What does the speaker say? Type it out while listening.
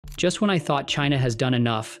Just when I thought China has done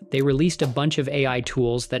enough, they released a bunch of AI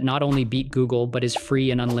tools that not only beat Google but is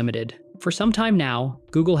free and unlimited. For some time now,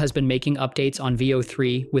 Google has been making updates on Veo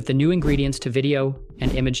 3 with the new ingredients to video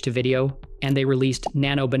and image to video, and they released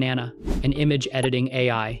Nano Banana, an image editing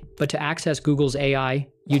AI. But to access Google's AI,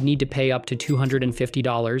 you'd need to pay up to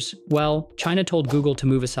 $250. Well, China told Google to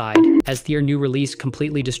move aside, as their new release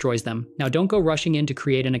completely destroys them. Now don't go rushing in to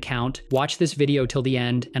create an account. Watch this video till the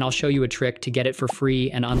end, and I'll show you a trick to get it for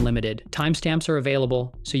free and unlimited. Timestamps are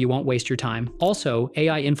available, so you won't waste your time. Also,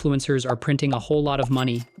 AI influencers are printing a whole lot of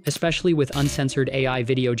money, especially with uncensored AI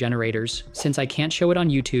video generators. Since I can't show it on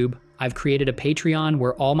YouTube, I've created a Patreon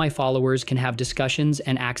where all my followers can have discussions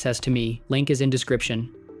and access to me. Link is in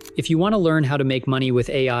description. If you want to learn how to make money with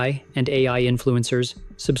AI and AI influencers,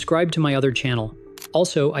 subscribe to my other channel.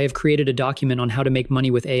 Also, I have created a document on how to make money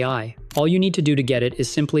with AI. All you need to do to get it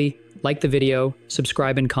is simply like the video,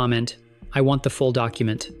 subscribe and comment. I want the full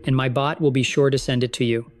document, and my bot will be sure to send it to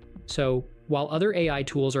you. So, while other AI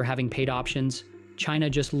tools are having paid options, China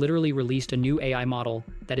just literally released a new AI model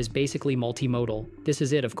that is basically multimodal. This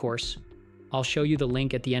is it, of course. I'll show you the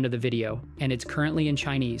link at the end of the video, and it's currently in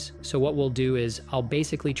Chinese. So what we'll do is I'll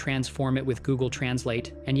basically transform it with Google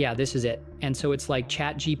Translate, and yeah, this is it. And so it's like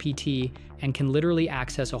ChatGPT and can literally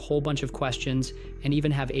access a whole bunch of questions and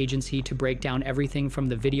even have agency to break down everything from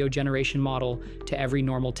the video generation model to every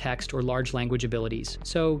normal text or large language abilities.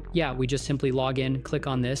 So yeah, we just simply log in, click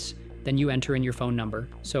on this, then you enter in your phone number.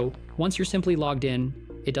 So once you're simply logged in,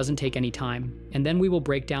 it doesn't take any time. And then we will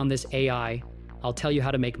break down this AI. I'll tell you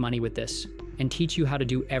how to make money with this and teach you how to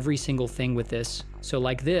do every single thing with this. So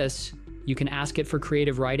like this, you can ask it for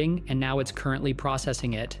creative writing, and now it's currently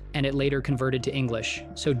processing it, and it later converted to English.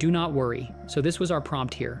 So do not worry. So this was our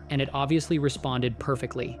prompt here, and it obviously responded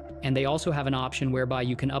perfectly. And they also have an option whereby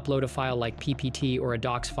you can upload a file like PPT or a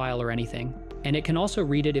docs file or anything. And it can also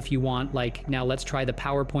read it if you want, like now let's try the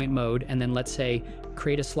PowerPoint mode, and then let's say,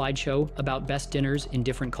 create a slideshow about best dinners in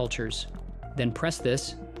different cultures. Then press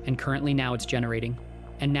this, and currently now it's generating.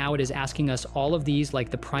 And now it is asking us all of these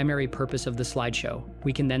like the primary purpose of the slideshow.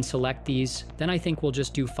 We can then select these, then I think we'll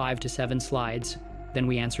just do 5 to 7 slides. Then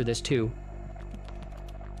we answer this too.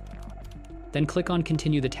 Then click on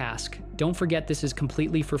continue the task. Don't forget this is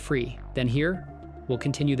completely for free. Then here, we'll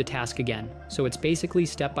continue the task again. So it's basically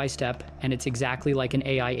step by step, and it's exactly like an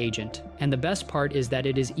AI agent. And the best part is that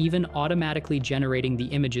it is even automatically generating the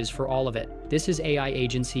images for all of it. This is AI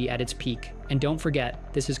agency at its peak. And don't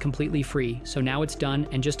forget, this is completely free. So now it's done,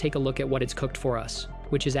 and just take a look at what it's cooked for us,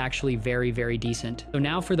 which is actually very, very decent. So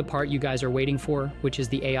now for the part you guys are waiting for, which is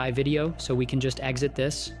the AI video, so we can just exit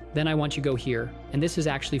this. Then I want you to go here, and this is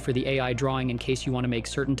actually for the AI drawing in case you want to make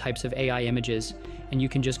certain types of AI images, and you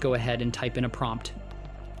can just go ahead and type in a prompt.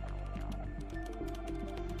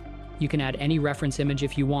 You can add any reference image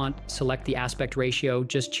if you want, select the aspect ratio,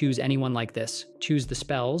 just choose anyone like this. Choose the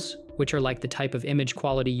spells, which are like the type of image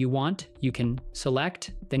quality you want. You can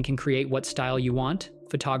select, then can create what style you want,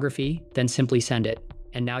 photography, then simply send it.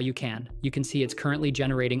 And now you can. You can see it's currently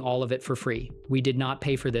generating all of it for free. We did not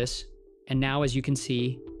pay for this. And now as you can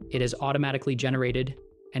see, it is automatically generated,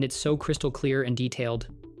 and it's so crystal clear and detailed,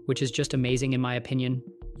 which is just amazing in my opinion.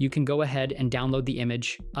 You can go ahead and download the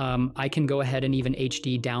image. I can go ahead and even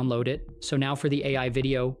HD download it. So now for the AI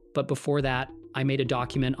video, but before that, I made a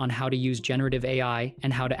document on how to use generative AI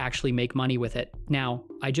and how to actually make money with it. Now,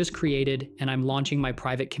 I just created and I'm launching my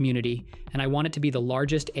private community, and I want it to be the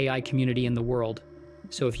largest AI community in the world.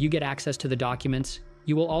 So if you get access to the documents,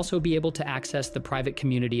 you will also be able to access the private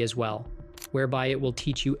community as well, whereby it will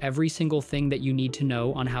teach you every single thing that you need to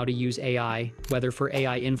know on how to use AI, whether for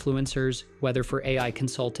AI influencers, whether for AI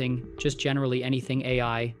consulting, just generally anything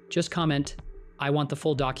AI. Just comment, I want the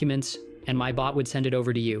full documents, and my bot would send it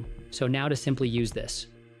over to you. So now to simply use this,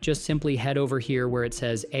 just simply head over here where it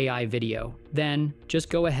says AI video. Then just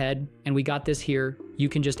go ahead, and we got this here. You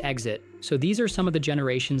can just exit. So these are some of the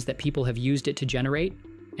generations that people have used it to generate,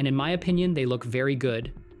 and in my opinion, they look very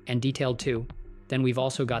good and detailed too. Then we've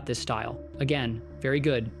also got this style. Again, very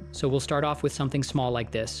good. So we'll start off with something small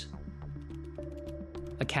like this.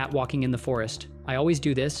 A cat walking in the forest. I always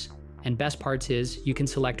do this, and best parts is you can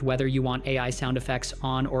select whether you want AI sound effects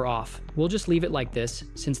on or off. We'll just leave it like this,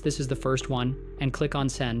 since this is the first one, and click on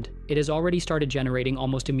send. It has already started generating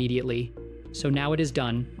almost immediately. So now it is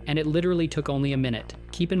done, and it literally took only a minute.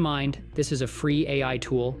 Keep in mind, this is a free AI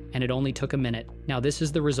tool, and it only took a minute. Now this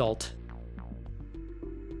is the result.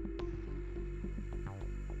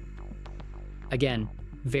 Again,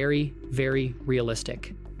 very, very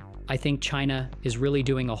realistic. I think China is really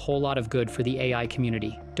doing a whole lot of good for the AI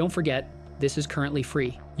community. Don't forget, this is currently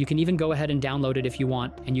free. You can even go ahead and download it if you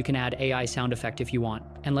want, and you can add AI sound effect if you want.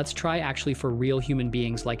 And let's try actually for real human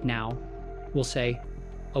beings like now. We'll say,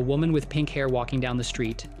 a woman with pink hair walking down the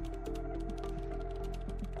street.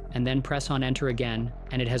 And then press on enter again,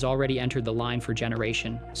 and it has already entered the line for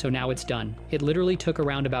generation. So now it's done. It literally took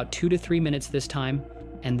around about 2 to 3 minutes this time,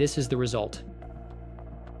 and this is the result.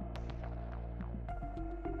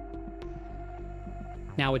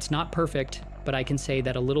 Now it's not perfect, but I can say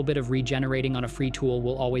that a little bit of regenerating on a free tool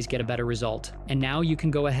will always get a better result. And now you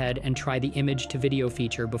can go ahead and try the image to video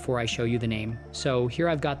feature before I show you the name. So here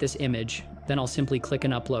I've got this image, then I'll simply click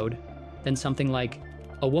and upload. Then something like,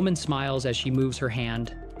 a woman smiles as she moves her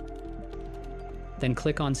hand. Then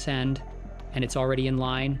click on send, and it's already in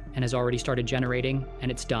line and has already started generating,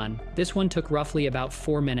 and it's done. This one took roughly about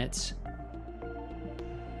 4 minutes.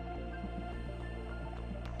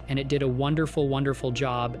 And it did a wonderful, wonderful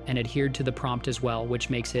job and adhered to the prompt as well, which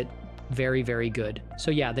makes it very, very good.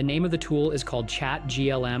 So yeah, the name of the tool is called Chat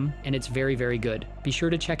GLM, and it's very, very good. Be sure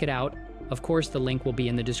to check it out. Of course, the link will be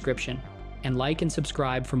in the description. And like and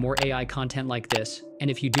subscribe for more AI content like this.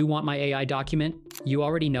 And if you do want my AI document, you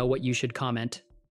already know what you should comment.